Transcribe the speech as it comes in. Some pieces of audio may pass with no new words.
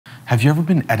Have you ever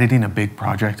been editing a big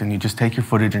project and you just take your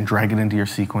footage and drag it into your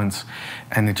sequence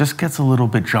and it just gets a little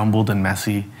bit jumbled and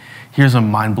messy? Here's a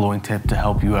mind-blowing tip to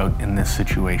help you out in this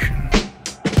situation.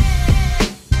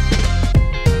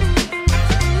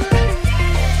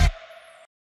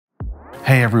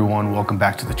 Hey everyone, welcome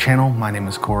back to the channel. My name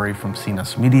is Corey from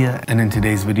CNUS Media, and in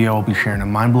today's video I'll be sharing a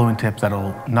mind-blowing tip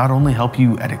that'll not only help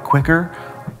you edit quicker,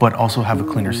 but also have a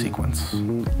cleaner sequence.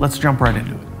 Let's jump right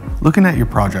into it. Looking at your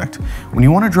project, when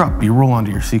you want to drop B-roll onto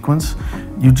your sequence,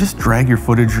 you just drag your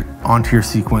footage onto your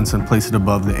sequence and place it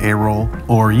above the A-roll,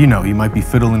 or you might be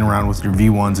fiddling around with your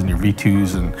V1s and your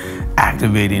V2s and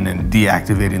activating and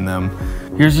deactivating them.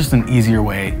 Here's just an easier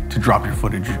way to drop your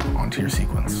footage onto your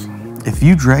sequence. If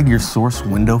you drag your source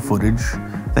window footage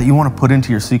that you want to put into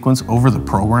your sequence over the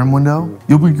program window,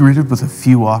 you'll be greeted with a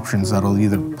few options that'll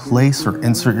either place or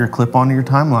insert your clip onto your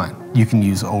timeline. You can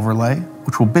use overlay,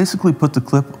 which will basically put the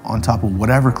clip on top of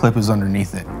whatever clip is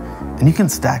underneath it. And you can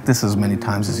stack this as many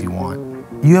times as you want.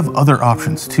 You have other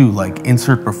options too, like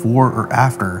insert before or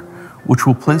after, which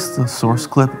will place the source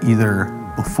clip either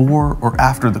before or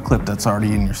after the clip that's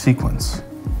already in your sequence.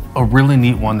 A really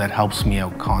neat one that helps me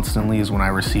out constantly is when I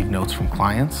receive notes from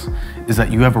clients, is that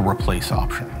you have a replace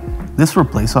option. This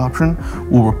replace option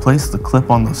will replace the clip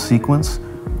on the sequence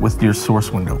with your source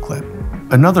window clip.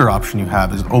 Another option you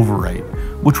have is overwrite,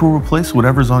 which will replace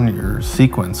whatever's on your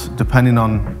sequence depending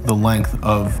on the length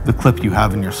of the clip you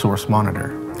have in your source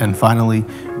monitor. And finally,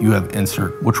 you have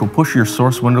insert, which will push your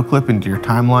source window clip into your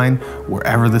timeline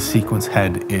wherever the sequence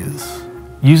head is.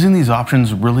 Using these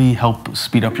options really help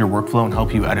speed up your workflow and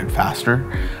help you edit faster.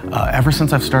 Ever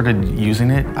since I've started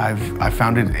using it, I've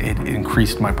found it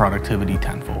increased my productivity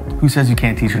tenfold. Who says you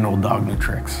can't teach an old dog new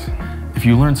tricks? If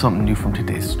you learned something new from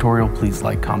today's tutorial, please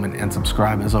like, comment, and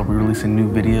subscribe, as I'll be releasing new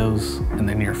videos in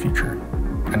the near future.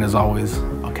 And as always,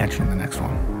 I'll catch you in the next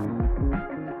one.